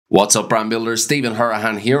What's up, brand builders? Stephen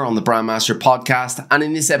Hurahan here on the Brand Master podcast. And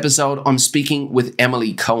in this episode, I'm speaking with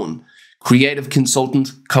Emily Cohen, creative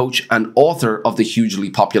consultant, coach, and author of the hugely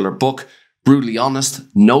popular book, Brutally Honest,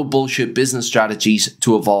 No Bullshit Business Strategies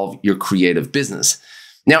to Evolve Your Creative Business.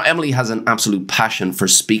 Now, Emily has an absolute passion for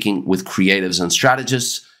speaking with creatives and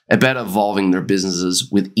strategists about evolving their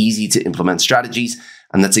businesses with easy to implement strategies.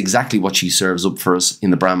 And that's exactly what she serves up for us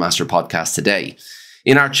in the Brand Master podcast today.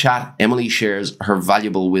 In our chat, Emily shares her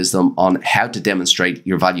valuable wisdom on how to demonstrate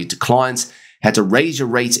your value to clients, how to raise your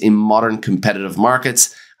rates in modern competitive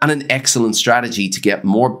markets, and an excellent strategy to get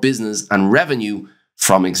more business and revenue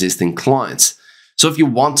from existing clients. So if you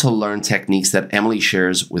want to learn techniques that Emily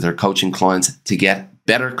shares with her coaching clients to get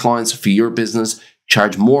better clients for your business,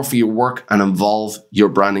 charge more for your work, and evolve your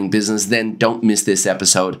branding business, then don't miss this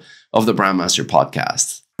episode of the Brand Master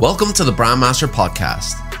podcast. Welcome to the Brand Master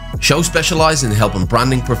podcast. Show specialized in helping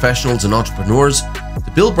branding professionals and entrepreneurs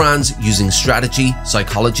to build brands using strategy,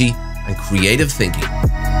 psychology, and creative thinking.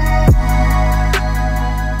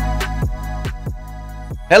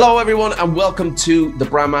 Hello, everyone, and welcome to the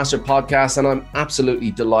Brand Master podcast. And I'm absolutely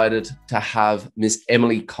delighted to have Miss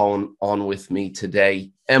Emily Cohen on with me today.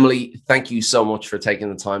 Emily, thank you so much for taking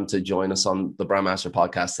the time to join us on the Brand Master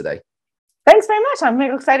podcast today. Thanks very much. I'm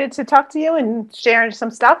excited to talk to you and share some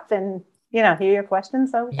stuff and hear your questions.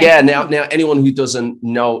 So yeah, now anyone who doesn't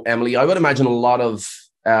know Emily, I would imagine a lot of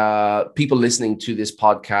people listening to this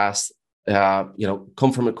podcast,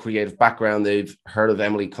 come from a creative background. They've heard of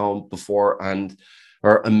Emily Cohen before and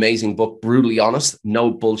her amazing book, Brutally Honest, No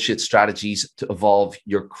Bullshit Strategies to Evolve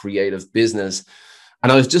Your Creative Business.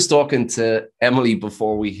 And I was just talking to Emily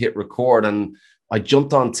before we hit record, and I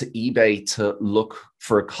jumped onto eBay to look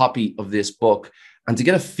for a copy of this book. And to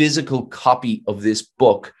get a physical copy of this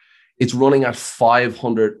book, it's running at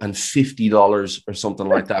 $550 or something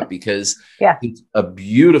like that, because it's a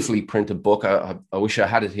beautifully printed book. I wish I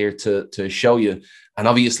had it here to show you. And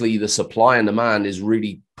obviously the supply and demand is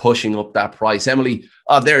really pushing up that price. Emily,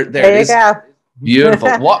 there it is. Go. Beautiful.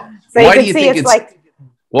 What? So why do you think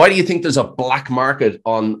why do you think there's a black market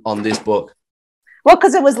on this book? Well,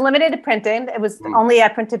 because it was limited to printing. It was only, I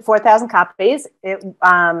printed 4,000 copies.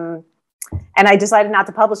 And I decided not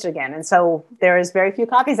to publish it again. And so there's very few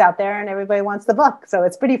copies out there and everybody wants the book. So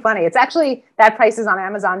it's pretty funny. It's actually, that price is on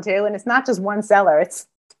Amazon too. And it's not just one seller, it's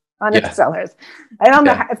hundreds of sellers. I don't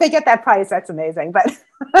know if they get that price, that's amazing. But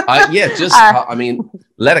I mean,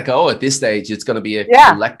 let it go at this stage. It's going to be a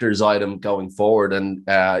collector's item going forward. And,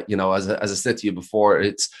 as I said to you before,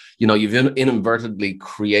 it's, you've inadvertently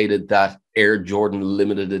created that Air Jordan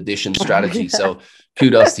limited edition strategy. So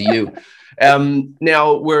kudos to you.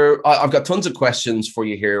 Now I've got tons of questions for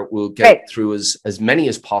you here. We'll get through as many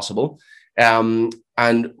as possible. And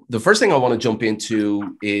the first thing I want to jump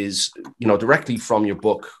into is, directly from your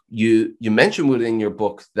book, you mentioned within your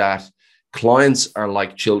book that clients are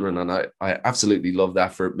like children. And I absolutely love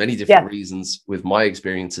that for many different reasons with my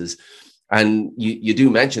experiences. And you do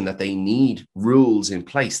mention that they need rules in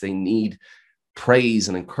place. They need praise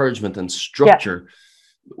and encouragement and structure.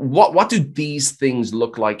 What do these things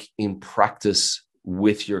look like in practice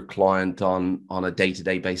with your client on a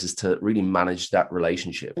day-to-day basis to really manage that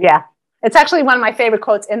relationship? Yeah, it's actually one of my favorite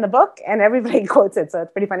quotes in the book, and everybody quotes it, so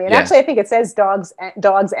it's pretty funny. And actually, I think it says dogs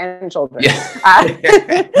and children. Yeah.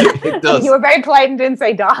 It does. You were very polite and didn't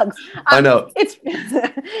say dogs. I know. It's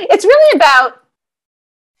really about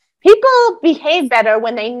people behave better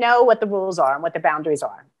when they know what the rules are and what the boundaries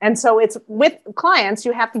are. And so it's with clients,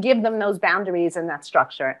 you have to give them those boundaries and that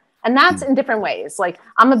structure. And that's in different ways. Like,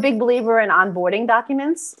 I'm a big believer in onboarding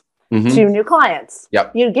documents to new clients.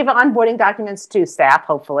 Yep. You give onboarding documents to staff,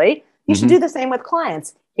 hopefully. You should do the same with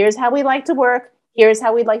clients. Here's how we like to work. Here's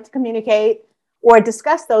how we'd like to communicate, or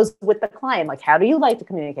discuss those with the client. Like, how do you like the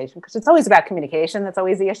communication? Because it's always about communication. That's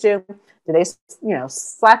always the issue. Do they,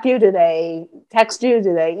 Slack you? Do they text you?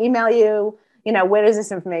 Do they email you? Where does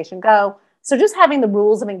this information go? So just having the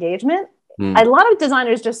rules of engagement. A lot of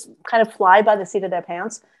designers just kind of fly by the seat of their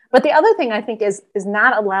pants. But the other thing I think is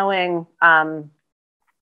not allowing,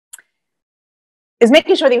 is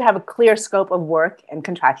making sure that you have a clear scope of work and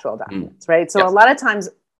contractual documents, right? So a lot of times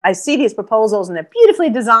I see these proposals and they're beautifully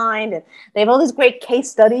designed and they have all these great case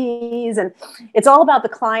studies and it's all about the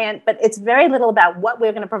client, but it's very little about what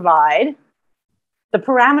we're going to provide, the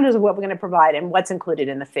parameters of what we're going to provide, and what's included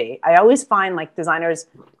in the fee. I always find like designers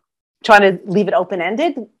trying to leave it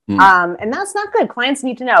open-ended, and that's not good. Clients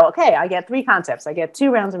need to know, okay, I get 3 concepts, I get 2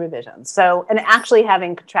 rounds of revisions. So, and actually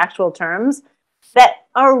having contractual terms that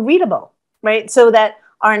are readable, right? So that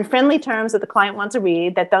are in friendly terms that the client wants to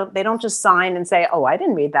read, that they don't just sign and say, oh, I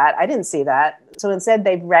didn't read that, I didn't see that. So instead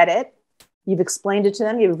they've read it, you've explained it to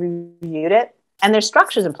them, you've reviewed it, and there's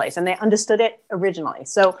structures in place and they understood it originally.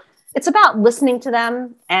 So it's about listening to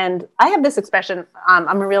them. And I have this expression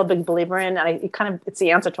I'm a real big believer in, and it's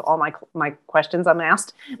the answer to all my questions I'm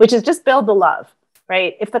asked, which is just build the love,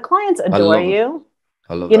 right? If the clients adore you,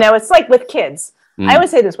 it's like with kids. I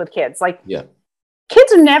always say this with kids, like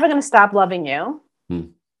kids are never going to stop loving you,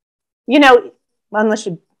 unless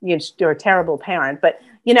you're a terrible parent. But,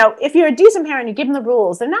 if you're a decent parent, you give them the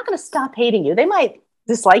rules, they're not going to stop hating you. They might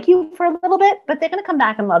dislike you for a little bit, but they're going to come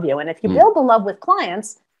back and love you. And if you build the love with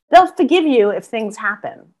clients, they'll forgive you if things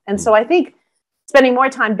happen. And so I think spending more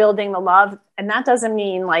time building the love, and that doesn't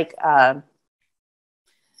mean like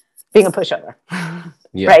being a pushover,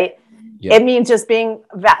 right? Yeah. It means just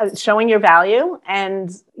showing your value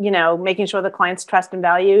and, making sure the clients trust and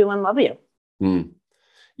value you and love you.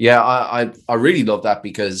 Yeah, I really love that,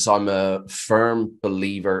 because I'm a firm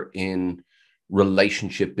believer in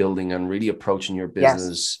relationship building and really approaching your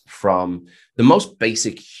business from the most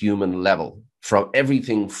basic human level, from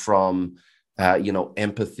everything from,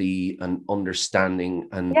 empathy and understanding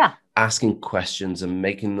and asking questions and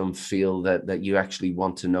making them feel that you actually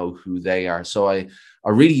want to know who they are. So I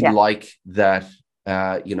really like that,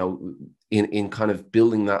 in kind of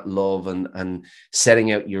building that love and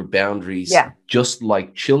setting out your boundaries, just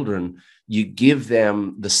like children, you give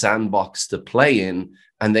them the sandbox to play in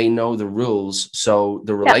and they know the rules. So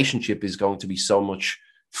the relationship is going to be so much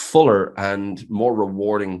fuller and more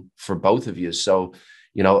rewarding for both of you. So,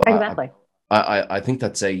 exactly. I think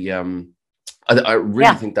that's I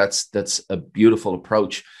really think that's a beautiful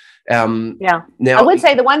approach. Now I would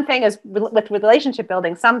say the one thing is with relationship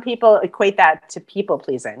building, some people equate that to people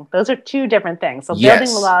pleasing. Those are two different things. So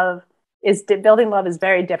building love is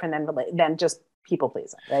very different than just people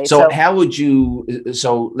pleasing, right? So how would you,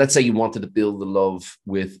 let's say you wanted to build the love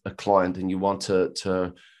with a client and you want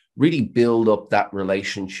to really build up that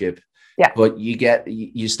relationship, but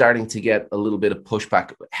you're starting to get a little bit of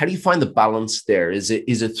pushback. How do you find the balance there? Is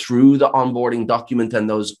it through the onboarding document and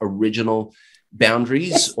those original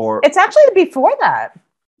boundaries, or it's actually before that?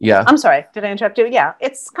 I'm sorry, did I interrupt you?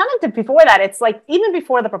 It's kind of before that. It's like even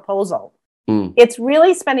before the proposal. It's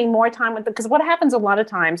really spending more time with because what happens a lot of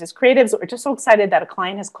times is creatives are just so excited that a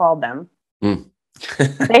client has called them.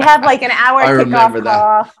 They have like an hour kickoff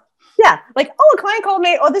call. Like, a client called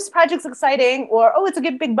me, this project's exciting, or it's a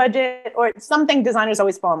good big budget, or something. Designers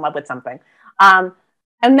always fall in love with something. And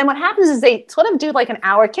then what happens is they sort of do like an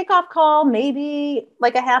hour kickoff call, maybe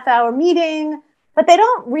like a half-hour meeting, but they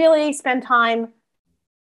don't really spend time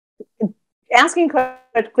asking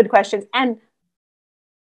good questions and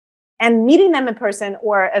meeting them in person,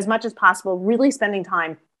 or as much as possible, really spending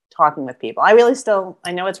time talking with people. I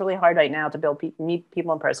know it's really hard right now to meet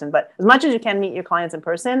people in person, but as much as you can meet your clients in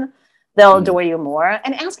person, they'll adore you more.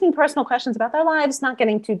 And asking personal questions about their lives, not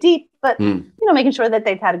getting too deep, but making sure that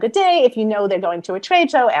they've had a good day. If they're going to a trade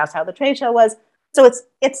show, ask how the trade show was. So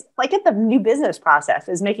it's like at the new business process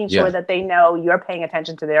is making sure that they know you're paying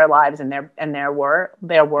attention to their lives and their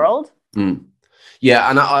world. Yeah,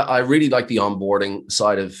 and I really like the onboarding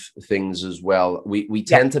side of things as well. We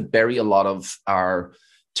tend to bury a lot of our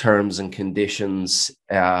terms and conditions,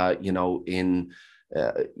 in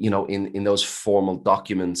those formal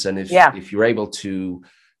documents. And if you're able to,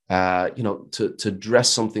 to dress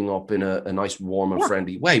something up in a nice, warm and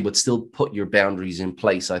friendly way, but still put your boundaries in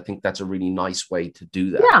place, I think that's a really nice way to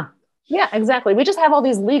do that. Yeah, exactly. We just have all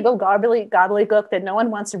these legal gobbledygook that no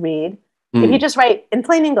one wants to read. If you just write in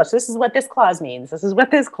plain English, this is what this clause means. This is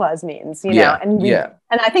what this clause means, and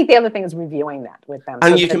I think the other thing is reviewing that with them.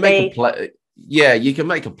 And you can make you can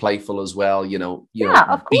make it playful as well.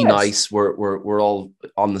 Be nice. We're all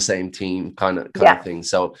on the same team, kind of thing.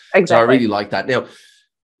 So I really like that. Now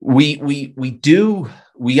we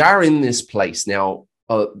are in this place now.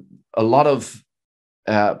 A lot of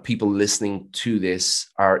people listening to this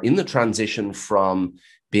are in the transition from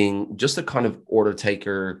being just a kind of order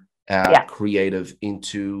taker. Creative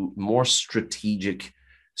into more strategic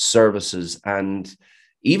services. And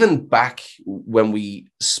even back when we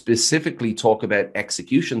specifically talk about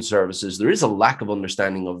execution services, there is a lack of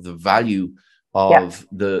understanding of the value of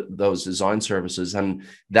those design services. And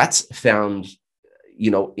that's found,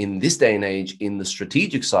 in this day and age in the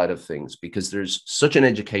strategic side of things, because there's such an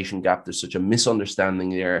education gap. There's such a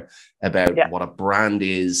misunderstanding there about what a brand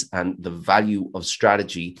is and the value of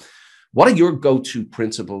strategy. What are your go-to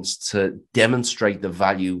principles to demonstrate the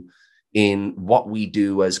value in what we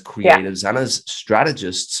do as creatives and as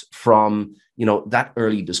strategists from, that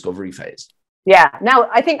early discovery phase? Now,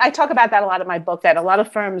 I think I talk about that a lot in my book, that a lot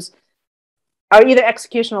of firms are either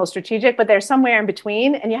executional or strategic, but they're somewhere in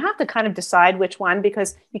between. And you have to kind of decide which one,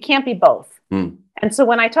 because you can't be both. Mm. And so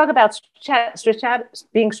when I talk about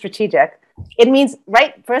being strategic, it means,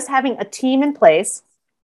 right, first having a team in place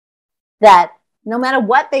that no matter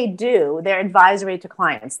what they do, they're advisory to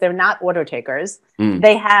clients. They're not order takers. Mm.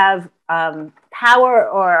 They have power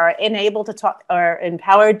or are enabled to talk or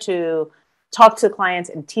empowered to talk to clients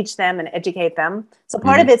and teach them and educate them. So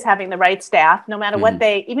part of it's having the right staff, no matter what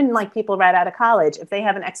they, even like people right out of college, if they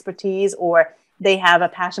have an expertise or they have a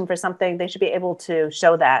passion for something, they should be able to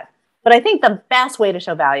show that. But I think the best way to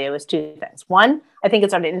show value is two things. One, I think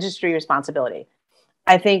it's an industry responsibility.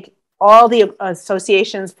 I think all the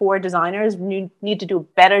associations for designers need to do a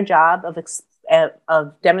better job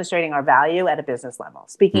of demonstrating our value at a business level,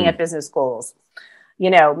 speaking at business schools,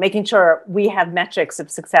 making sure we have metrics of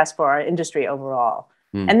success for our industry overall.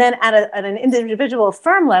 And then at an individual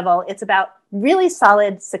firm level, it's about really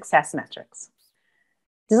solid success metrics.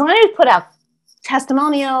 Designers put out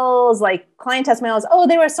testimonials, like client testimonials. Oh,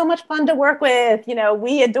 they were so much fun to work with.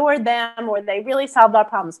 We adored them, or they really solved our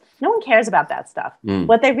problems. No one cares about that stuff.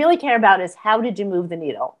 What they really care about is, how did you move the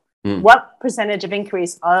needle? What percentage of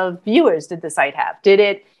increase of viewers did the site have? Did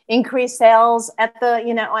it increase sales at the,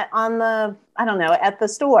 at the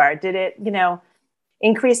store? Did it,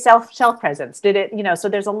 increase shelf presence? Did it, so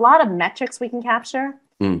there's a lot of metrics we can capture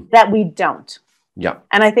that we don't. Yeah.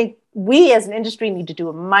 And I think we as an industry need to do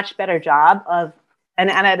a much better job of, and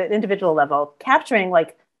at an individual level, capturing,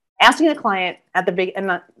 like asking the client at the big,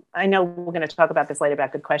 and I know we're going to talk about this later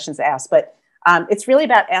about good questions to ask, but it's really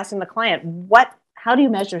about asking the client, how do you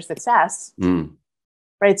measure success?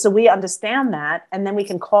 Right. So we understand that, and then we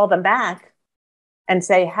can call them back and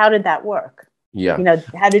say, how did that work? Yeah.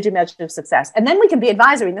 How did you measure success? And then we can be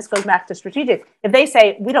advisory. And this goes back to strategic. If they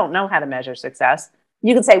say, we don't know how to measure success,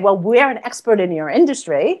 you can say, well, we're an expert in your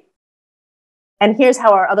industry, and here's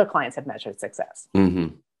how our other clients have measured success.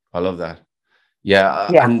 I love that. Yeah.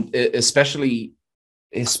 And especially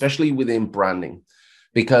within branding,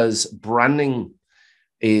 because branding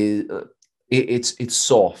is, it's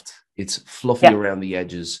soft, it's fluffy around the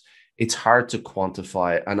edges. It's hard to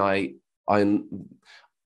quantify. And I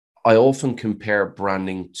often compare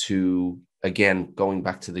branding to, again, going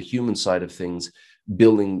back to the human side of things,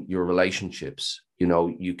 building your relationships.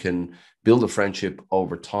 You can build a friendship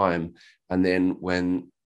over time. And then when,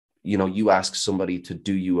 you ask somebody to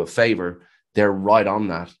do you a favor, they're right on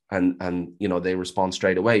that. And they respond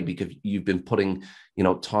straight away, because you've been putting,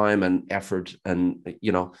 time and effort and,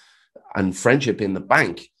 and friendship in the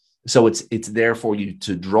bank. So it's there for you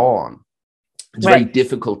to draw on. It's very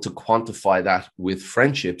difficult to quantify that with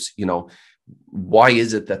friendships. Why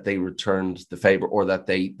is it that they returned the favor, or that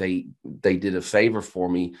they did a favor for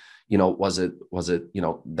me? Was it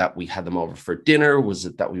that we had them over for dinner? Was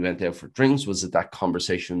it that we went out for drinks? Was it that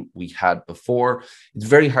conversation we had before? It's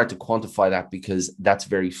very hard to quantify that, because that's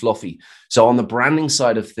very fluffy. So on the branding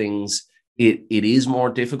side of things, it is more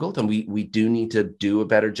difficult, and we do need to do a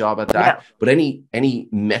better job at that. But any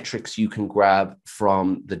metrics you can grab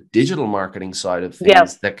from the digital marketing side of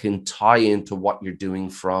things that can tie into what you're doing,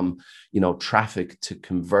 from traffic to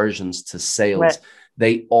conversions to sales,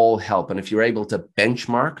 they all help. And if you're able to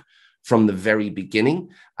benchmark from the very beginning,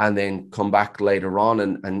 and then come back later on,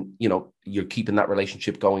 and you're keeping that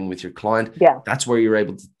relationship going with your client, that's where you're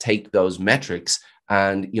able to take those metrics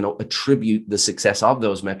and attribute the success of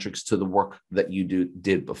those metrics to the work that you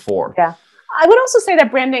did before. I would also say that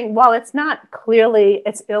branding, while it's not clearly,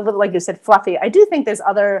 it's a little, like you said, fluffy, I do think there's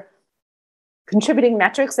other contributing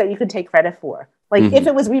metrics that you can take credit for. Like if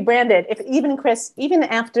it was rebranded, even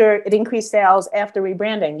after it increased sales after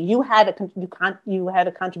rebranding, you had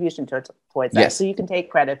a contribution towards that, so you can take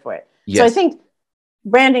credit for it. So I think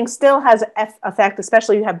branding still has effect,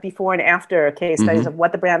 especially you have before and after case studies of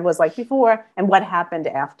what the brand was like before and what happened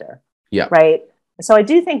after. Right. So I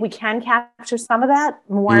do think we can capture some of that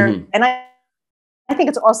more. And I think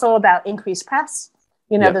it's also about increased press.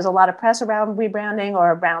 There's a lot of press around rebranding,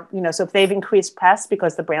 or around, so if they've increased press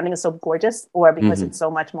because the branding is so gorgeous, or because it's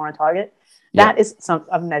so much more on target, that is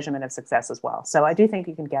a measurement of success as well. So I do think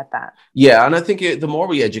you can get that. Yeah. And I think the more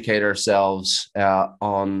we educate ourselves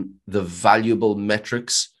on the valuable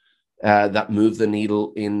metrics that move the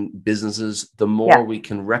needle in businesses, the more we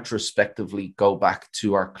can retrospectively go back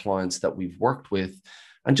to our clients that we've worked with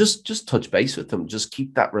and just touch base with them, just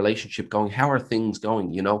keep that relationship going. How are things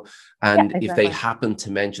going, And if they happen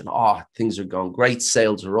to mention, things are going great,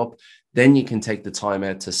 sales are up, then you can take the time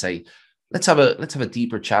out to say, let's have a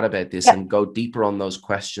deeper chat about this and go deeper on those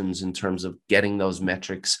questions in terms of getting those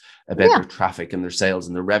metrics about their traffic and their sales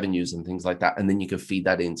and their revenues and things like that. And then you can feed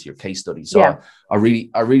that into your case study. So I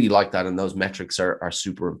really like that. And those metrics are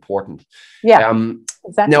super important. Yeah.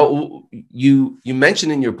 Exactly. Now you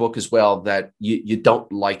mentioned in your book as well that you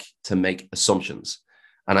don't like to make assumptions.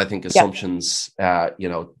 And I think assumptions,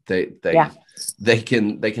 they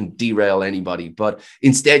can derail anybody, but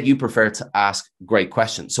instead you prefer to ask great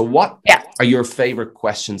questions. So what are your favorite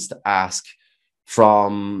questions to ask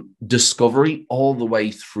from discovery all the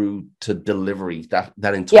way through to delivery, that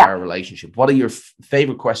entire relationship? What are your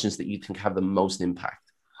favorite questions that you think have the most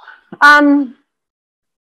impact?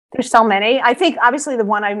 There's so many. I think obviously the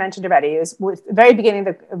one I mentioned already is with the very beginning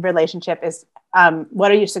of the relationship is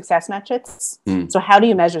what are your success metrics? So how do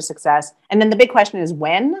you measure success? And then the big question is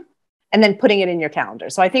when, and then putting it in your calendar.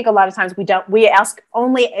 So I think a lot of times we ask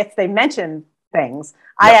only if they mention things.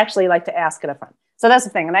 I actually like to ask it up front. So that's the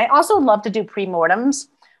thing. And I also love to do pre-mortems,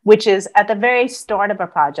 which is at the very start of a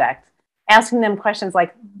project, asking them questions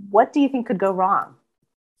like, what do you think could go wrong?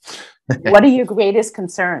 What are your greatest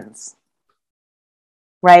concerns?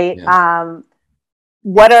 Right?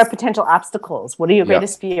 What are potential obstacles? What are your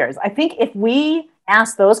greatest fears? I think if we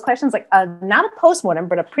ask those questions, like not a post-mortem,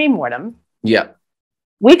 but a pre-mortem,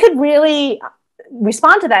 we could really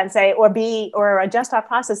respond to that and say, or adjust our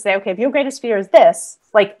process, say, okay, if your greatest fear is this,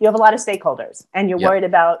 like you have a lot of stakeholders and you're worried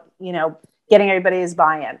about, getting everybody's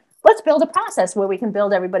buy-in. Let's build a process where we can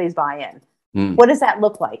build everybody's buy-in. What does that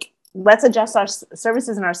look like? Let's adjust our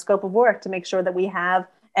services and our scope of work to make sure that we have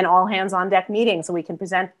an all hands on deck meeting so we can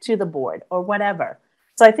present to the board or whatever.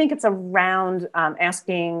 So I think it's around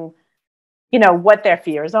asking, what their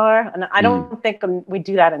fears are. And I don't think we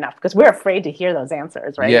do that enough because we're afraid to hear those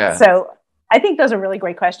answers, right? Yeah. So I think those are really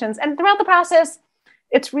great questions. And throughout the process,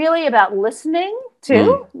 it's really about listening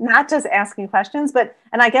too, not just asking questions.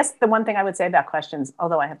 And I guess the one thing I would say about questions,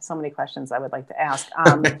 although I have so many questions I would like to ask,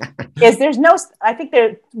 is I think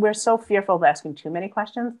we're so fearful of asking too many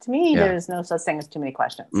questions. To me, there's no such thing as too many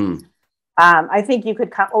questions. I think you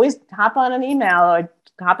could always hop on an email or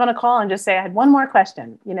hop on a call and just say, I had one more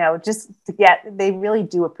question, just to they really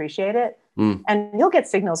do appreciate it. And you'll get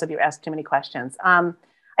signals if you ask too many questions.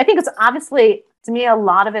 I think it's obviously, to me, a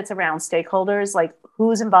lot of it's around stakeholders, like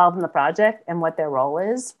who's involved in the project and what their role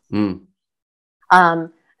is. And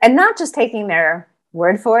not just taking their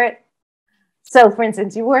word for it. So for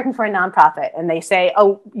instance, you're working for a nonprofit and they say,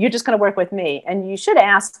 oh, you're just going to work with me. And you should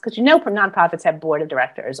ask, because nonprofits have board of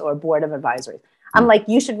directors or board of advisors. I'm like,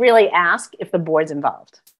 you should really ask if the board's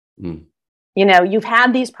involved. You've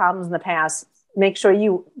had these problems in the past. Make sure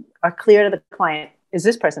you are clear to the client. Is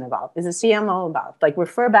this person involved? Is the CMO involved? Like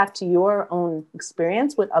refer back to your own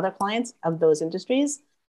experience with other clients of those industries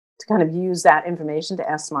to kind of use that information to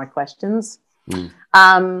ask smart questions.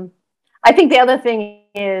 I think the other thing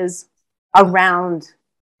is around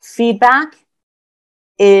feedback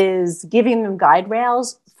is giving them guide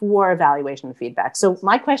rails for evaluation and feedback. So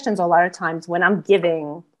my questions a lot of times when I'm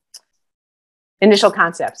giving initial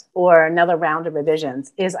concepts or another round of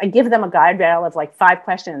revisions is I give them a guide rail of like 5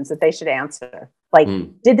 questions that they should answer. Like,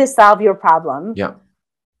 did this solve your problem?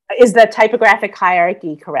 Is the typographic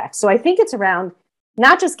hierarchy correct? So I think it's around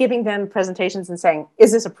not just giving them presentations and saying,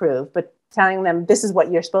 is this approved? But telling them this is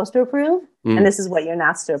what you're supposed to approve and this is what you're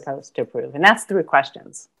not supposed to approve. And that's through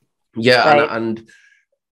questions. Yeah. Right? And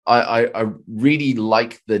I really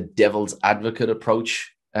like the devil's advocate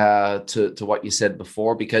approach to what you said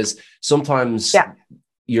before, because sometimes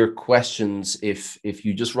your questions, if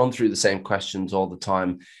you just run through the same questions all the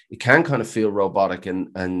time, it can kind of feel robotic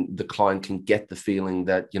and the client can get the feeling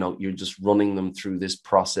that, you're just running them through this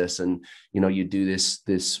process and, you do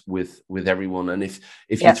this with everyone. And if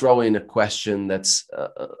you throw in a question that's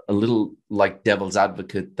a little like devil's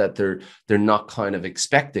advocate that they're not kind of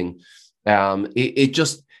expecting,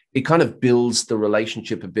 it kind of builds the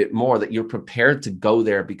relationship a bit more, that you're prepared to go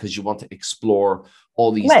there because you want to explore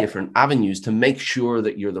all these different avenues to make sure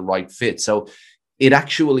that you're the right fit. So it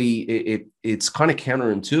actually, it's kind of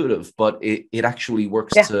counterintuitive, but it actually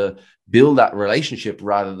works to build that relationship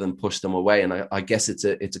rather than push them away. And I guess it's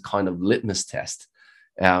a kind of litmus test.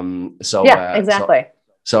 Exactly.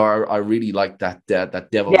 So I really like that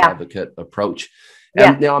devil advocate approach.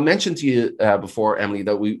 Now I mentioned to you before, Emily,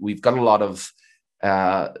 that we've got a lot of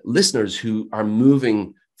listeners who are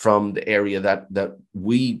moving from the area that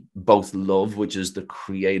we both love, which is the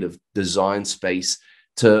creative design space,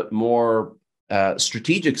 to more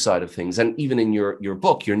strategic side of things. And even in your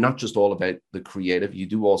book, you're not just all about the creative, you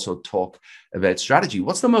do also talk about strategy.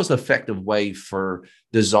 What's the most effective way for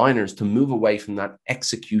designers to move away from that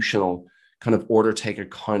executional kind of order taker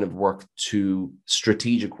kind of work to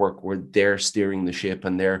strategic work where they're steering the ship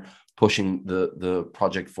and they're pushing the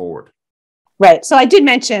project forward? Right. So I did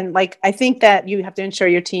mention, like, I think that you have to ensure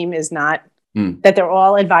your team is not, that they're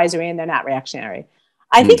all advisory and they're not reactionary.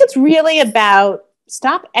 I think it's really about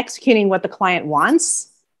stop executing what the client wants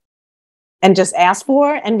and just ask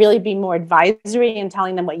for, and really be more advisory and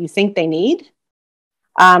telling them what you think they need.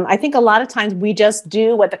 I think a lot of times we just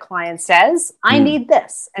do what the client says. I need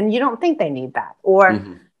this, and you don't think they need that. Or,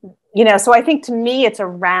 so I think to me, it's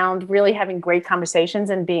around really having great conversations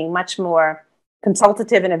and being much more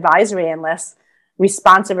consultative and advisory and less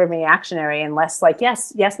responsive and reactionary and less like,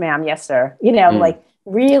 yes, ma'am, yes, sir. Like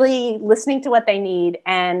really listening to what they need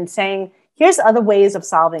and saying, here's other ways of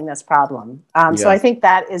solving this problem. So I think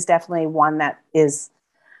that is definitely one that is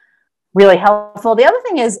really helpful. The other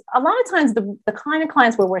thing is, a lot of times the kind of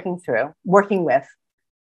clients we're working with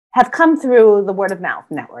have come through the word of mouth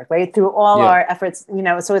network, right? Through all our efforts,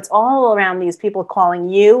 so it's all around these people calling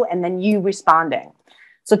you and then you responding.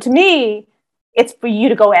 So to me, it's for you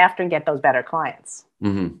to go after and get those better clients,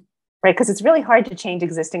 right? Because it's really hard to change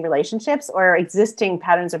existing relationships or existing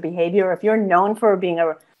patterns of behavior. If you're known for being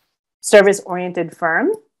a service-oriented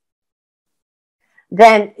firm,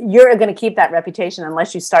 then you're going to keep that reputation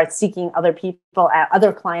unless you start seeking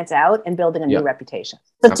other clients out and building a new reputation.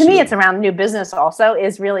 So to me, it's around new business also,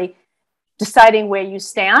 is really deciding where you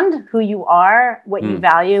stand, who you are, what you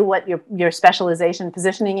value, what your specialization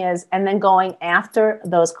positioning is, and then going after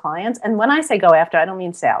those clients. And when I say go after, I don't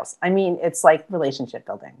mean sales. I mean, it's like relationship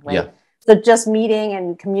building, right? Yeah. So just meeting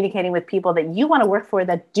and communicating with people that you want to work for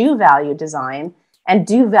that do value design and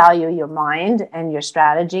do value your mind and your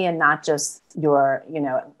strategy, and not just your,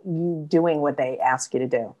 you doing what they ask you to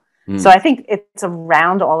do. So I think it's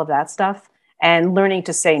around all of that stuff and learning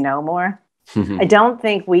to say no more. I don't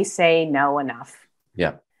think we say no enough.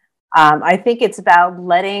 Yeah. I think it's about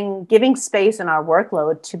giving space in our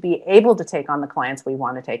workload to be able to take on the clients we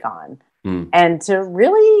want to take on, and to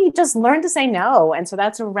really just learn to say no. And so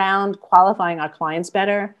that's around qualifying our clients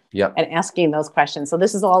better and asking those questions. So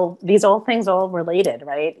these things all related,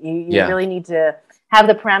 right? You really need to have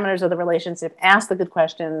the parameters of the relationship, ask the good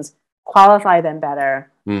questions, qualify them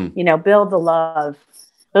better, build the love.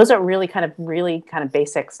 Those are really kind of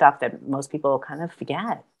basic stuff that most people kind of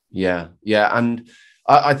forget. Yeah. Yeah. And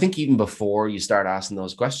I think even before you start asking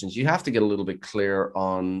those questions, you have to get a little bit clear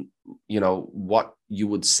on, what you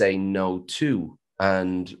would say no to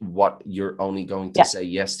and what you're only going to say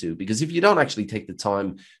yes to. Because if you don't actually take the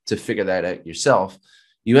time to figure that out yourself,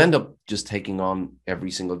 you end up just taking on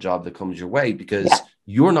every single job that comes your way because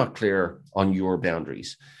you're not clear on your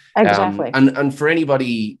boundaries. Exactly. And for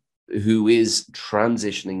anybody who is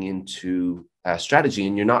transitioning into strategy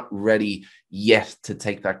and you're not ready yet to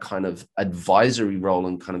take that kind of advisory role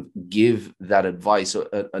and kind of give that advice,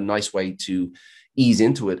 a nice way to ease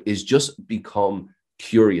into it is just become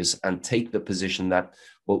curious and take the position that,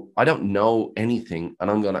 well, I don't know anything,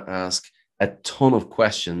 and I'm going to ask a ton of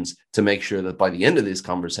questions to make sure that by the end of this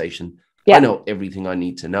conversation, I know everything I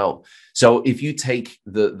need to know. So if you take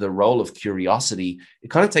the role of curiosity, it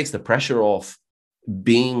kind of takes the pressure off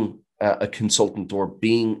being a consultant or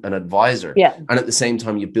being an advisor. And at the same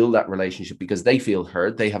time, you build that relationship because they feel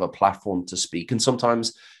heard, they have a platform to speak. And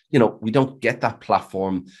sometimes, we don't get that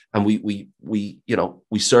platform, and we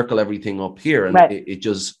circle everything up here, and it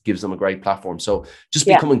just gives them a great platform. So just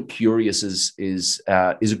becoming curious is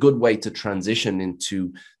a good way to transition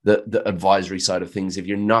into the advisory side of things if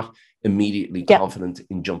you're not immediately confident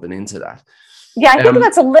in jumping into that. Yeah, I think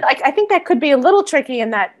that's I think that could be a little tricky in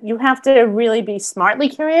that you have to really be smartly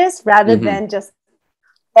curious rather than just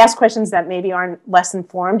ask questions that maybe aren't less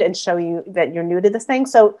informed and show you that you're new to this thing.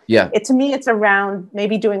 So to me, it's around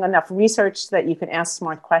maybe doing enough research that you can ask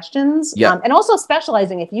smart questions, and also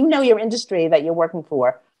specializing. If you know your industry that you're working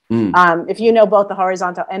for, if you know both the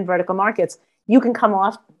horizontal and vertical markets, you can come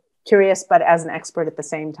off curious, but as an expert at the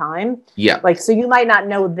same time. So you might not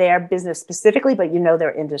know their business specifically, but you know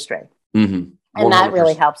their industry. And that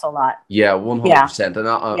really helps a lot. 100%.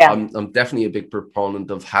 And I'm definitely a big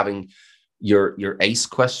proponent of having your ace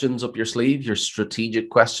questions up your sleeve, your strategic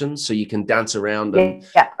questions, so you can dance around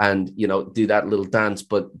and do that little dance.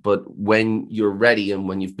 But when you're ready and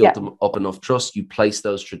when you've built them up enough trust, you place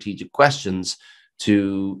those strategic questions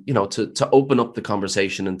to open up the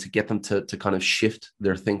conversation and to get them to kind of shift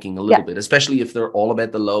their thinking a little bit, especially if they're all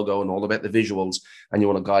about the logo and all about the visuals and you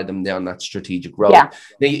want to guide them down that strategic road. Now,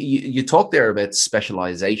 you talk there about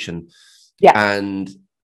specialization, and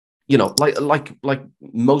like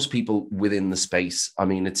most people within the space, I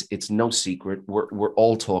mean, it's no secret. We're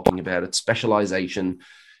all talking about it. Specialization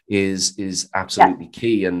is absolutely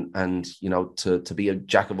key. And you know, to be a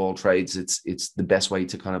jack of all trades, it's the best way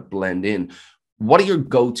to kind of blend in. What are your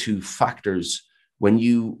go-to factors when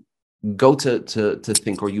you go to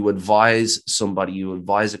think, or you advise somebody, you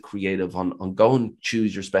advise a creative on go and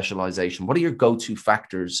choose your specialization? What are your go-to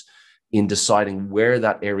factors in deciding where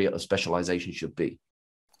that area of specialization should be?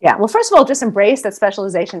 Yeah, well, first of all, just embrace that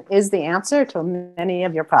specialization is the answer to many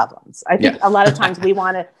of your problems. I think a lot of times we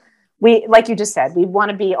like you just said, we want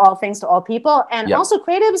to be all things to all people. And also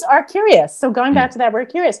creatives are curious. So going back to that word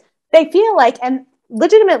curious, they feel like, and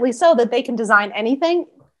legitimately so, that they can design anything,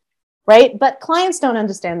 right? But clients don't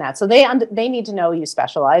understand that. So they need to know you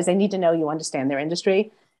specialize. They need to know you understand their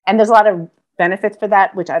industry. And there's a lot of benefits for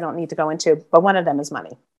that, which I don't need to go into, but one of them is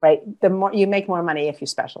money, right? The more you make more money if you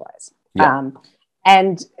specialize.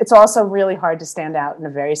 And it's also really hard to stand out in a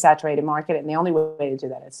very saturated market. And the only way to do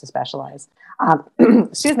that is to specialize.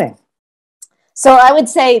 Excuse me. So I would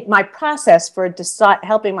say my process for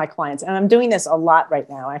helping my clients, and I'm doing this a lot right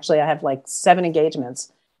now. Actually, I have like 7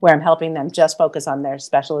 engagements where I'm helping them just focus on their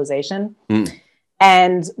specialization.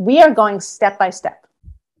 And we are going step by step.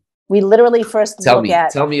 We literally first tell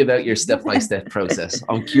me about your step-by-step process.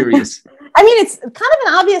 I'm curious. I mean, it's kind of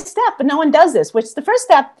an obvious step, but no one does this, which the first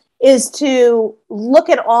step is to look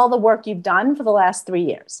at all the work you've done for the last 3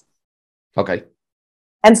 years. Okay.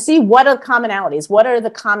 And see what are the commonalities, what are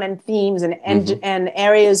the common themes and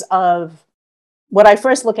areas of what I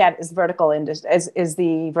first look at is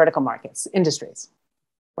the vertical markets, industries,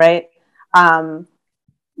 right?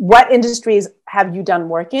 What industries have you done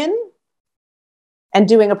work in? And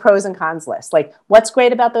doing a pros and cons list, like what's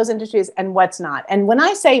great about those industries and what's not. And when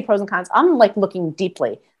I say pros and cons, I'm like looking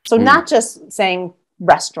deeply. So not just saying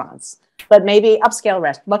restaurants, but maybe upscale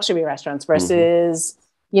luxury restaurants versus,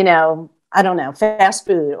 you know, I don't know, fast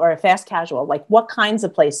food or fast casual. Like what kinds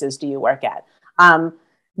of places do you work at?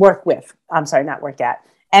 Work with, I'm sorry, not work at.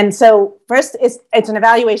 And so first it's an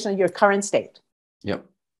evaluation of your current state. Yep.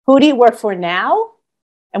 Who do you work for now?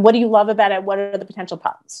 And what do you love about it? What are the potential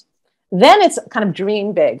problems? Then it's kind of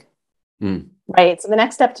dream big, right? So the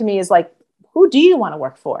next step to me is like, who do you want to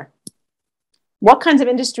work for? What kinds of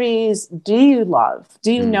industries do you love?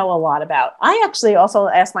 Do you know a lot about? I actually also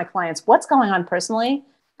ask my clients, what's going on personally?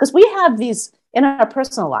 Because we have these in our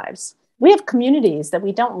personal lives. We have communities that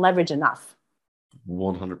we don't leverage enough.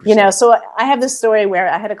 100%. You know, so I have this story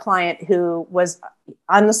where I had a client who was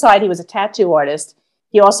on the side, he was a tattoo artist.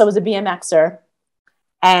 He also was a BMXer.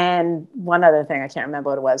 And one other thing, I can't remember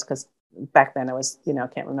what it was because back then I was, you know,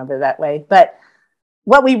 can't remember that way. But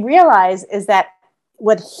what we realized is that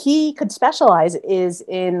what he could specialize is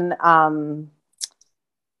in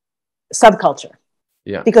subculture.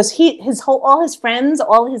 Yeah. Because all his friends,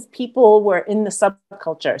 all his people were in the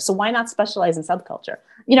subculture. So why not specialize in subculture?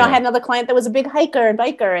 You know, I had another client that was a big hiker and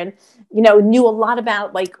biker and, you know, knew a lot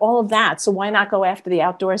about like all of that. So why not go after the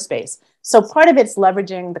outdoor space? So part of it's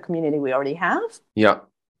leveraging the community we already have. Yeah.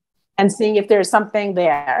 And seeing if there's something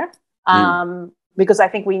there. Because I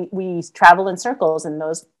think we travel in circles and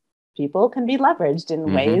those people can be leveraged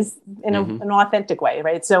in ways, in an authentic way,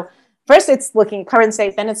 right? So first it's looking current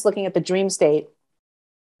state, then it's looking at the dream state.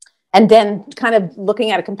 And then kind of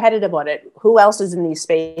looking at a competitive audit, who else is in these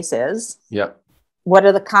spaces? Yeah. What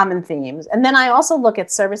are the common themes? And then I also look at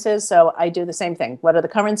services. So I do the same thing. What are the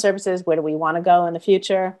current services? Where do we want to go in the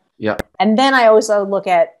future? Yeah. And then I also look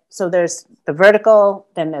at, so there's the vertical,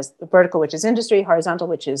 then there's the vertical, which is industry, horizontal,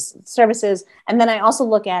 which is services. And then I also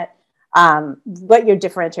look at what your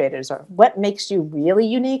differentiators are, what makes you really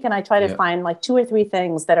unique. And I try to find like 2 or 3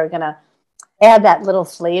 things that are going to add that little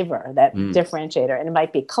flavor, that differentiator. And it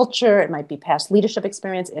might be culture, it might be past leadership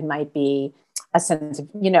experience, it might be a sense of,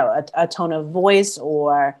 you know, a tone of voice,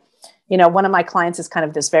 or, you know, one of my clients is kind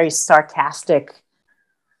of this very sarcastic,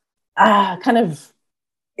 kind of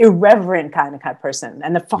irreverent kind of person.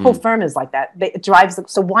 And the whole firm is like that. It drives them.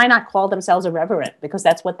 So why not call themselves irreverent? Because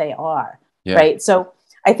that's what they are, right? So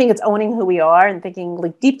I think it's owning who we are and thinking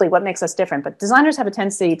like deeply what makes us different. But designers have a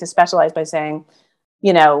tendency to specialize by saying,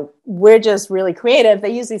 you know, we're just really creative. They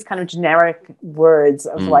use these kind of generic words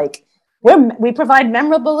of like, we provide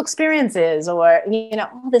memorable experiences, or, you know,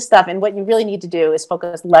 all this stuff. And what you really need to do is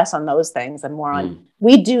focus less on those things and more on,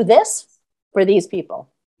 we do this for these people.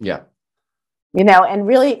 Yeah. You know, and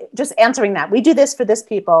really just answering that. We do this for this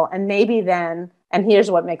people, and maybe then, and here's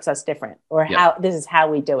what makes us different, or how this is how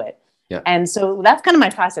we do it. Yeah. And so that's kind of my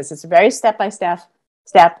process. It's very step-by-step.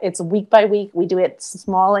 It's week by week. We do it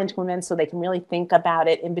small increments so they can really think about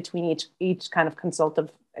it in between each kind of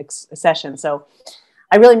consultative session. So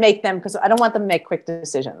I really make them, because I don't want them to make quick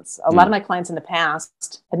decisions. A lot of my clients in the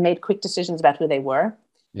past had made quick decisions about who they were.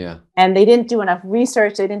 Yeah. And they didn't do enough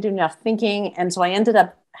research. They didn't do enough thinking. And so I ended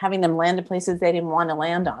up having them land in places they didn't want to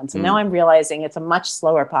land on. So now I'm realizing it's a much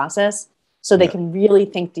slower process. So they can really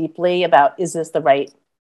think deeply about, is this the right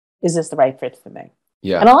fit for me?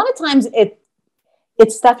 Yeah. And a lot of times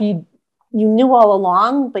it's stuff you knew all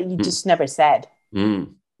along, but you just never said.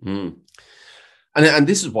 And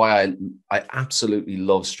this is why I absolutely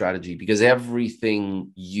love strategy, because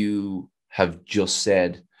everything you have just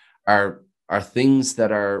said are things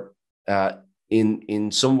that are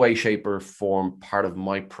in some way, shape, or form part of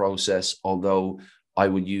my process, although I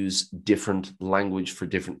would use different language for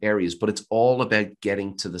different areas. But it's all about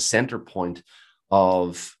getting to the center point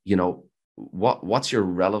of, you know, what's your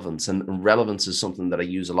relevance. And relevance is something that I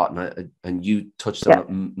use a lot, and you touched on it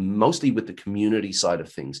mostly with the community side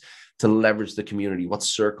of things, to leverage the community. What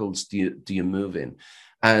circles do you move in?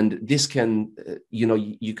 And this can,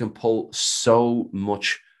 you can pull so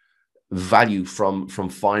much value from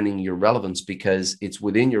finding your relevance, because it's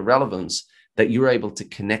within your relevance that you're able to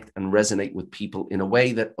connect and resonate with people in a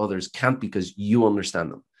way that others can't, because you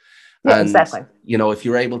understand them. Yeah, and exactly. If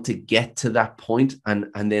you're able to get to that point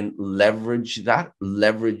and then leverage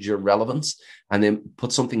your relevance, and then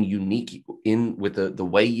put something unique in with the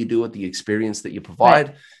way you do it, the experience that you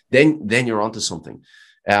provide, then you're onto something.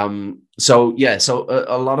 So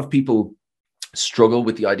a lot of people struggle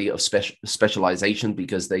with the idea of specialization,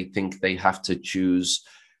 because they think they have to choose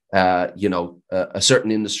a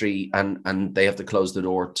certain industry, and they have to close the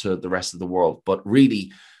door to the rest of the world. But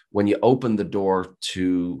really, when you open the door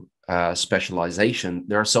to specialization,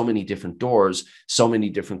 there are so many different doors, so many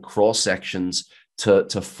different cross sections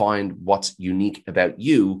to find what's unique about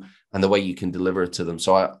you and the way you can deliver it to them.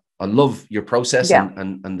 So I love your process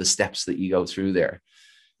and the steps that you go through there.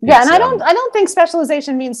 Yeah, and I don't think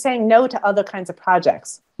specialization means saying no to other kinds of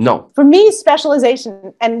projects. No. For me,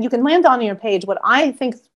 specialization, and you can land on your page what I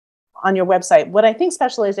think on your website, what I think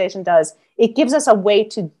specialization does, it gives us a way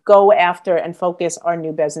to go after and focus our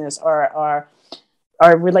new business or our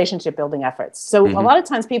relationship building efforts. So a lot of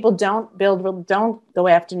times people don't go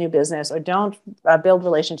after new business, or don't build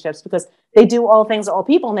relationships, because they do all things to all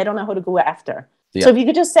people and they don't know who to go after. Yeah. So if you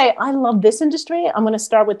could just say, I love this industry, I'm going to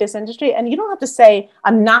start with this industry. And you don't have to say,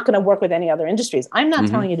 I'm not going to work with any other industries. I'm not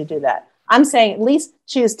telling you to do that. I'm saying at least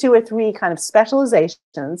choose 2 or 3 kind of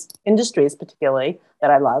specializations, industries particularly,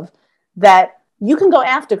 that I love, that you can go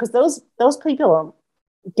after, because those people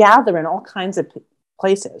gather in all kinds of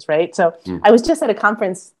places, right? So I was just at a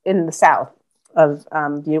conference in the south of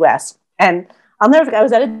the US, and I'll never forget, I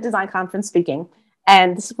was at a design conference speaking,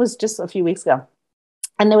 and this was just a few weeks ago.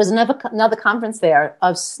 And there was another conference there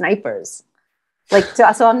of snipers.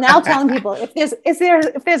 So I'm now telling people,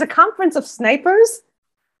 if there's a conference of snipers,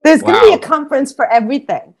 there's going to be a conference for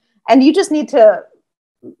everything. And you just need to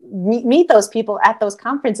meet those people at those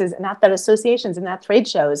conferences and at those associations and at trade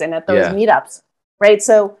shows and at those meetups, right?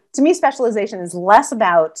 So to me, specialization is less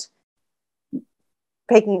about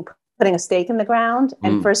putting a stake in the ground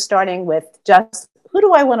and first starting with just, who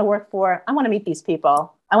do I want to work for? I want to meet these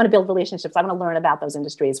people. I want to build relationships. I want to learn about those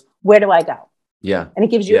industries. Where do I go? Yeah. And it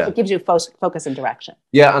gives you focus and direction.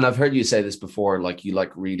 Yeah. And I've heard you say this before, like you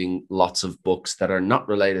like reading lots of books that are not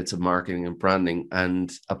related to marketing and branding, and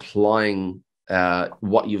applying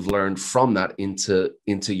what you've learned from that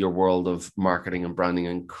into your world of marketing and branding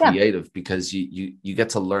and creative, because you get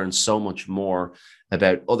to learn so much more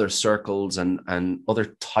about other circles and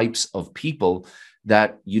other types of people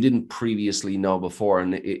that you didn't previously know before.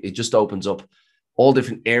 And it just opens up all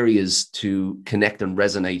different areas to connect and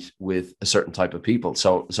resonate with a certain type of people.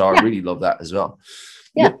 So I really love that as well.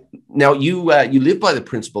 Yeah. Now you live by the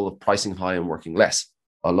principle of pricing high and working less.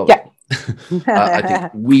 I love it. I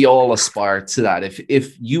think we all aspire to that.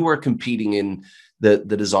 If you were competing in the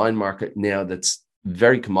design market now that's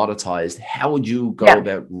very commoditized, how would you go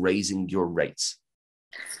about raising your rates?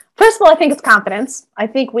 First of all, I think it's confidence. I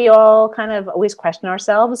think we all kind of always question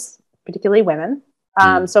ourselves, particularly women.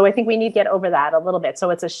 So I think we need to get over that a little bit. So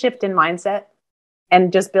it's a shift in mindset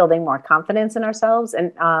and just building more confidence in ourselves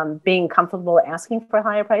and being comfortable asking for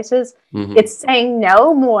higher prices. It's saying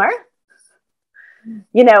no more,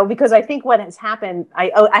 because I think what has happened,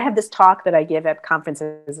 I have this talk that I give at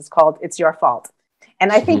conferences. It's called It's Your Fault.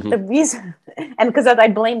 And I think the reason, and because I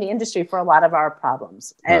blame the industry for a lot of our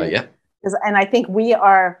problems. And I think we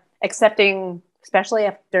are accepting, especially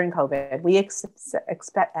during COVID, we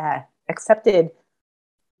accepted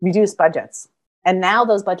reduced budgets. And now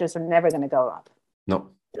those budgets are never going to go up. No.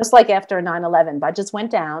 Just like after 9/11, budgets went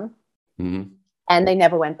down and they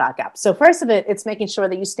never went back up. So first of it, it's making sure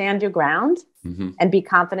that you stand your ground and be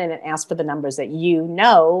confident and ask for the numbers that you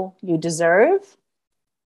know you deserve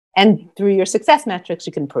And through your success metrics,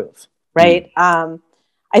 you can prove, right?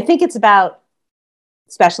 I think it's about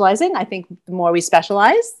specializing. I think the more we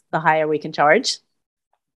specialize, the higher we can charge.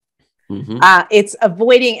 It's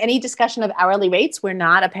avoiding any discussion of hourly rates. We're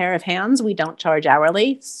not a pair of hands. We don't charge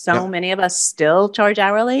hourly. So many of us still charge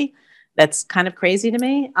hourly. That's kind of crazy to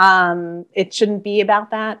me. It shouldn't be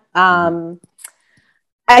about that.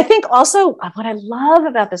 I think also what I love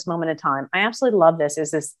about this moment in time, I absolutely love this,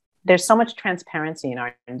 is this, there's so much transparency in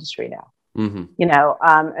our industry now. You know,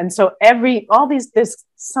 and so there's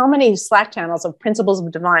so many Slack channels of principals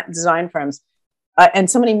of design firms and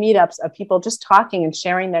so many meetups of people just talking and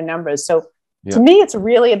sharing their numbers. So to me, it's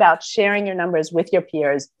really about sharing your numbers with your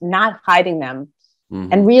peers, not hiding them,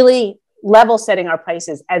 and really level setting our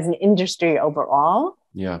prices as an industry overall.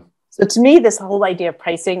 So to me, this whole idea of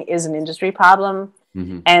pricing is an industry problem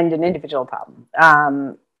and an individual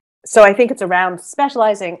problem. So I think it's around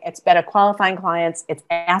specializing. It's better qualifying clients. It's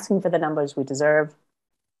asking for the numbers we deserve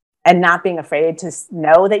and not being afraid to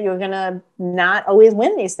know that you're going to not always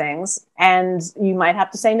win these things. And you might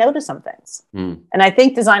have to say no to some things. And I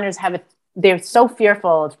think designers they're so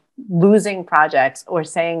fearful of losing projects or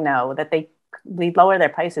saying no that they lower their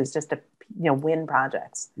prices just to, win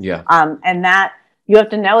projects. And that you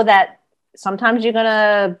have to know that sometimes you're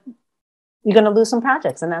going to lose some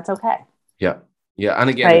projects, and that's okay.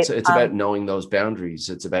 And again, right? It's about knowing those boundaries.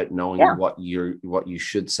 It's about knowing what you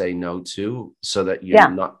should say no to, so that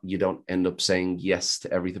you don't end up saying yes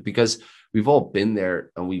to everything, because we've all been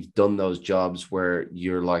there and we've done those jobs where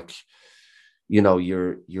you're like,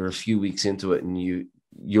 you're a few weeks into it and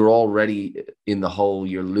you're already in the hole,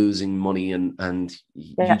 you're losing money and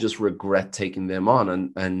you just regret taking them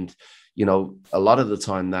on. And a lot of the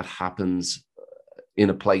time that happens in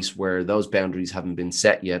a place where those boundaries haven't been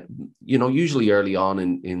set yet, usually early on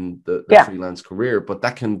in the freelance career, but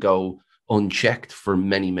that can go unchecked for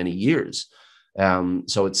many, many years.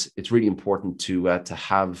 So it's really important to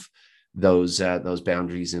have those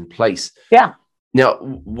boundaries in place. Now,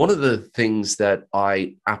 one of the things that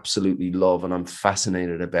I absolutely love and I'm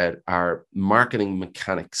fascinated about are marketing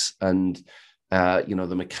mechanics and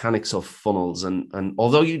the mechanics of funnels. And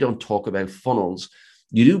although you don't talk about funnels,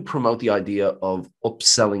 you do promote the idea of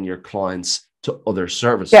upselling your clients to other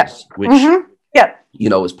services, which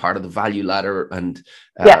is part of the value ladder and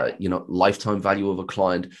lifetime value of a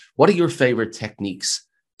client. What are your favorite techniques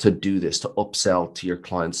to do this, to upsell to your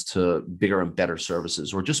clients to bigger and better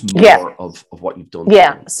services, or just more of what you've done?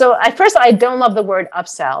 So I don't love the word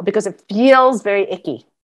upsell because it feels very icky.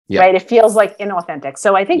 Right? It feels like inauthentic.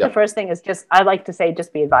 So I think the first thing is I like to say,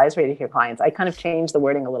 just be advisory to your clients. I kind of changed the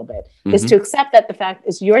wording a little bit, is to accept that the fact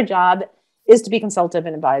is your job is to be consultative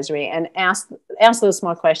and advisory and ask those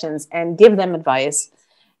smart questions and give them advice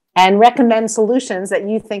and recommend solutions that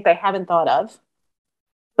you think they haven't thought of,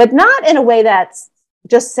 but not in a way that's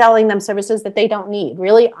just selling them services that they don't need,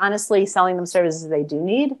 really honestly selling them services they do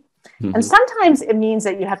need. And sometimes it means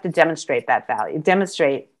that you have to demonstrate that value,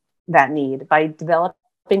 demonstrate that need by developing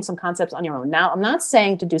some concepts on your own. Now, I'm not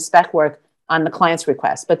saying to do spec work on the client's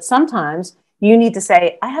request, but sometimes you need to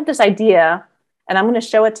say, I have this idea and I'm going to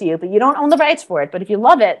show it to you, but you don't own the rights for it. But if you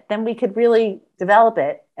love it, then we could really develop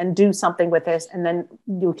it and do something with this. And then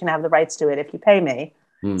you can have the rights to it if you pay me.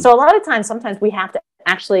 So a lot of times, sometimes we have to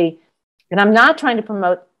actually, and I'm not trying to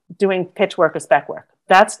promote doing pitch work or spec work.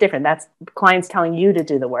 That's different. That's clients telling you to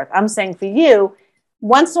do the work. I'm saying for you,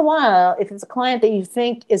 once in a while, if it's a client that you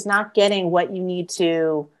think is not getting what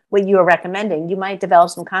you are recommending, you might develop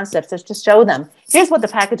some concepts just to show them. Here's what the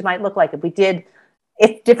package might look like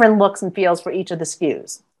if different looks and feels for each of the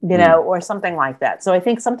SKUs, or something like that. So I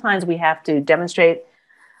think sometimes we have to demonstrate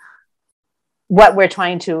what we're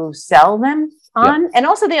trying to sell them on. And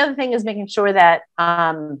also the other thing is making sure that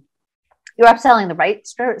you're upselling the right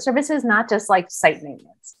services, not just like site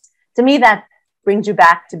maintenance. To me, that brings you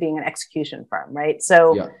back to being an execution firm, right?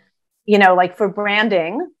 So, like for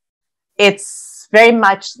branding, it's very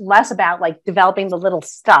much less about like developing the little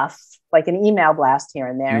stuff, like an email blast here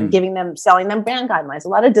and there, and selling them brand guidelines. A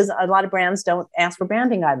lot of brands don't ask for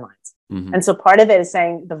branding guidelines, and so part of it is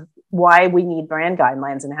saying why we need brand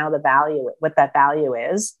guidelines and what that value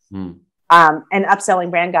is, and upselling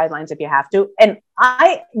brand guidelines if you have to. And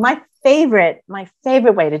my favorite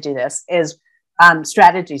way to do this is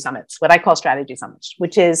strategy summits, what I call strategy summits,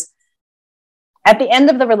 which is at the end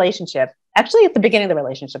of the relationship, actually at the beginning of the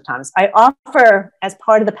relationship times, I offer as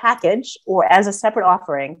part of the package or as a separate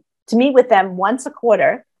offering to meet with them once a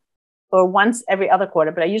quarter or once every other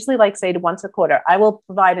quarter. But I usually say to once a quarter, I will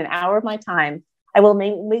provide an hour of my time. I will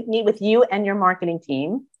meet with you and your marketing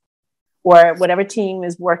team or whatever team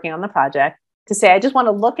is working on the project to say, I just want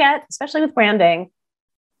to look at, especially with branding,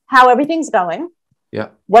 how everything's going. Yeah.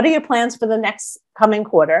 What are your plans for the next coming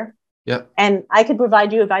quarter? Yeah. And I could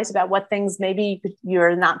provide you advice about what things maybe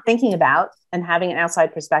you're not thinking about and having an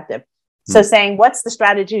outside perspective. So saying, what's the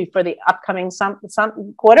strategy for the upcoming some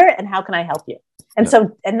quarter and how can I help you? And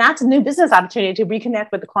so, and that's a new business opportunity to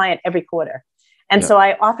reconnect with the client every quarter. And so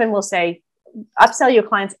I often will say, upsell your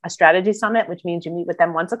clients a strategy summit, which means you meet with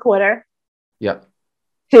them once a quarter. Yeah.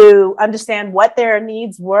 To understand what their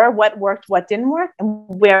needs were, what worked, what didn't work, and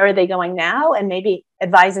where are they going now, and maybe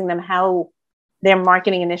advising them how their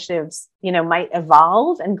marketing initiatives, might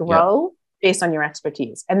evolve and grow based on your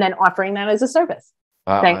expertise, and then offering that as a service.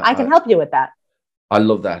 Saying, I can help you with that. I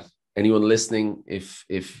love that. Anyone listening, if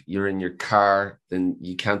you're in your car, then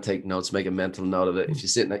you can't take notes, make a mental note of it. If you're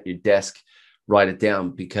sitting at your desk, write it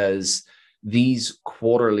down, because these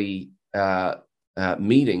quarterly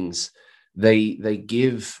meetings, they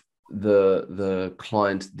give the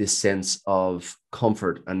client this sense of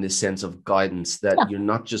comfort and this sense of guidance that you're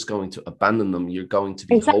not just going to abandon them, you're going to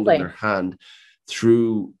be holding their hand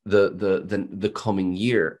through the coming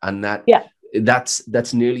year. And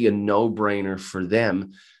that's nearly a no-brainer for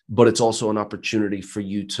them, but it's also an opportunity for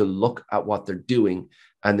you to look at what they're doing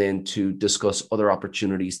and then to discuss other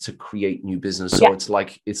opportunities to create new business. So it's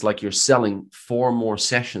like you're selling 4 more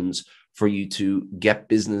sessions for you to get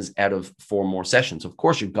business out of 4 more sessions. Of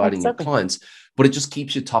course, you're guiding your clients, but it just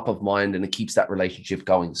keeps you top of mind and it keeps that relationship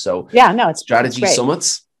going. So it's strategy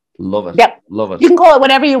summits. Love it. Yep. Love it. You can call it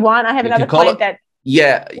whatever you want. I have another client that.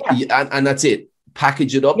 And that's it.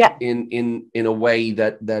 Package it up in a way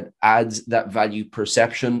that adds that value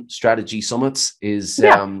perception. Strategy summits is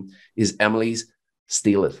Emily's.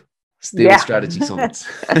 Steal it. Steal strategy summits.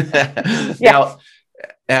 Now,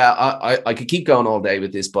 I could keep going all day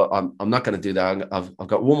with this, but I'm not going to do that. I've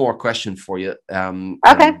got one more question for you. And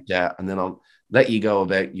then I'll let you go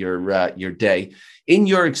about your day. In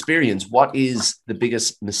your experience, what is the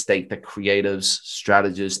biggest mistake that creatives,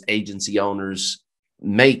 strategists, agency owners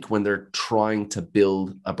make when they're trying to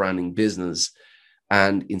build a branding business?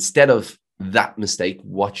 And instead of that mistake,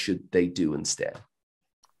 what should they do instead?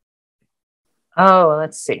 Oh,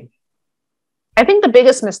 let's see. I think the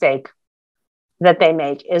biggest mistake that they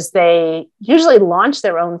make is they usually launch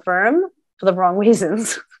their own firm for the wrong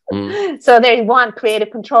reasons. So they want creative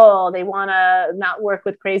control. They want to not work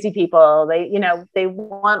with crazy people. They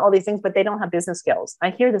want all these things, but they don't have business skills. I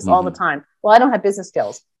hear this all the time. Well, I don't have business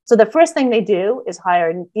skills. So the first thing they do is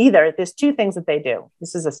hire there's 2 things that they do.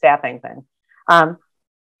 This is a staffing thing. And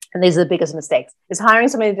these are the biggest mistakes, is hiring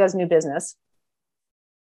somebody that does new business.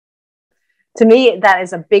 To me, that is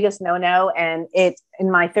the biggest no-no. And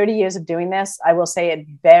in my 30 years of doing this, I will say it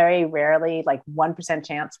very rarely, like 1%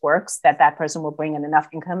 chance works that person will bring in enough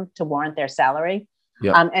income to warrant their salary.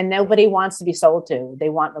 And nobody wants to be sold to. They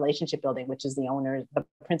want relationship building, which is the owner, the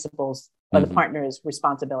principal's or the partner's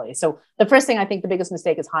responsibility. So the first thing, I think the biggest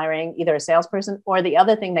mistake is hiring either a salesperson, or the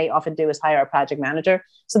other thing they often do is hire a project manager.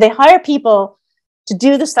 So they hire people to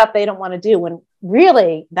do the stuff they don't want to do, when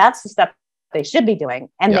really that's the stuff they should be doing,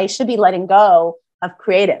 and they should be letting go of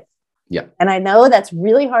creative. And I know that's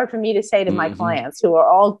really hard for me to say to my clients, who are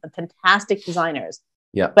all fantastic designers.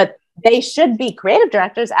 But they should be creative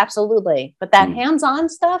directors, absolutely. But that hands-on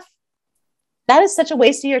stuff, that is such a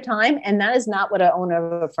waste of your time, and that is not what an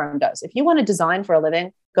owner of a firm does. If you want to design for a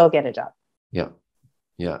living, go get a job. Yeah,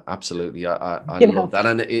 absolutely. I love that,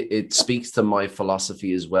 and it speaks to my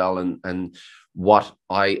philosophy as well, and what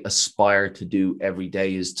I aspire to do every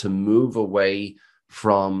day is to move away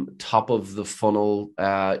from top of the funnel,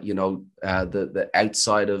 the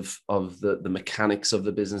outside of the mechanics of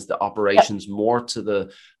the business, the operations, more to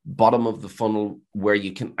the bottom of the funnel, where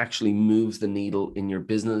you can actually move the needle in your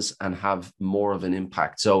business and have more of an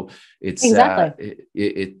impact. So it's that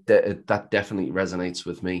definitely resonates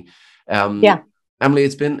with me. Emily,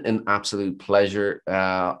 it's been an absolute pleasure.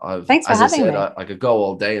 Thanks for having me. I could go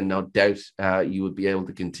all day, and no doubt you would be able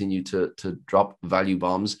to continue to drop value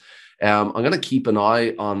bombs. I'm going to keep an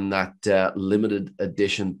eye on that limited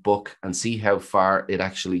edition book and see how far it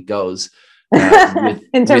actually goes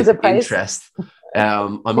in terms of price. Interest.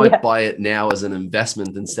 I might buy it now as an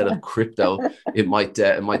investment instead of crypto. It might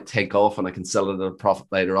take off, and I can sell it at a profit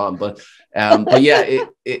later on. But yeah,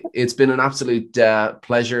 it's been an absolute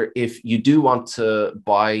pleasure. If you do want to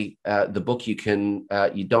buy the book, you can.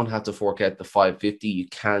 You don't have to fork out the $550. You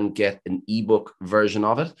can get an ebook version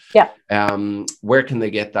of it. Where can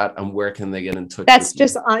they get that, and where can they get in touch? That's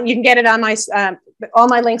just you can get it on my all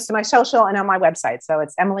my links to my social and on my website. So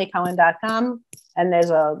it's emilycohen.com, and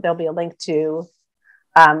there'll be a link to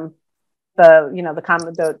to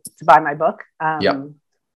buy my book.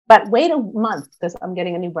 But wait a month, because I'm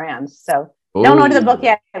getting a new brand. So Don't order the book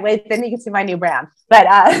yet. Wait, then you can see my new brand. But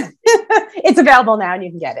it's available now and you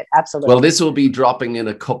can get it. Absolutely. Well, this will be dropping in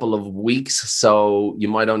a couple of weeks, so you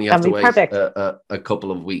might only have to wait a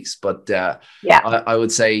couple of weeks. But I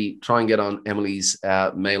would say try and get on Emily's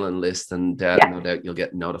mailing list, and no doubt you'll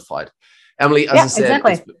get notified. Emily, as I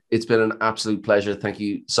said, it's been an absolute pleasure. Thank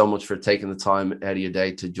you so much for taking the time out of your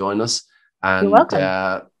day to join us. And you're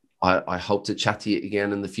welcome. I hope to chat to you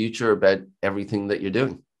again in the future about everything that you're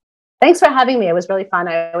doing. Thanks for having me. It was really fun.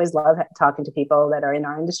 I always love talking to people that are in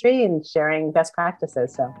our industry and sharing best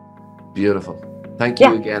practices. So beautiful. Thank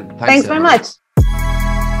you again. Thanks very much.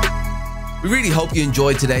 We really hope you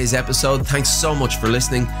enjoyed today's episode. Thanks so much for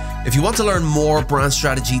listening. If you want to learn more brand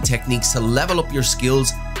strategy techniques to level up your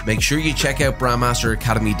skills, make sure you check out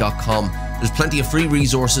brandmasteracademy.com. There's plenty of free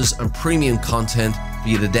resources and premium content for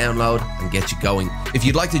you to download and get you going. If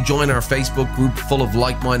you'd like to join our Facebook group full of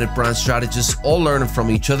like-minded brand strategists, all learning from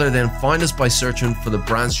each other, then find us by searching for the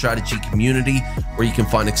Brand Strategy Community, where you can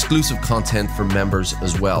find exclusive content for members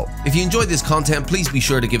as well. If you enjoyed this content, please be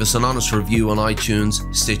sure to give us an honest review on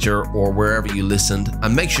iTunes, Stitcher, or wherever you listened,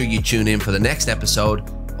 and make sure you tune in for the next episode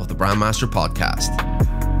of the Brandmaster Podcast.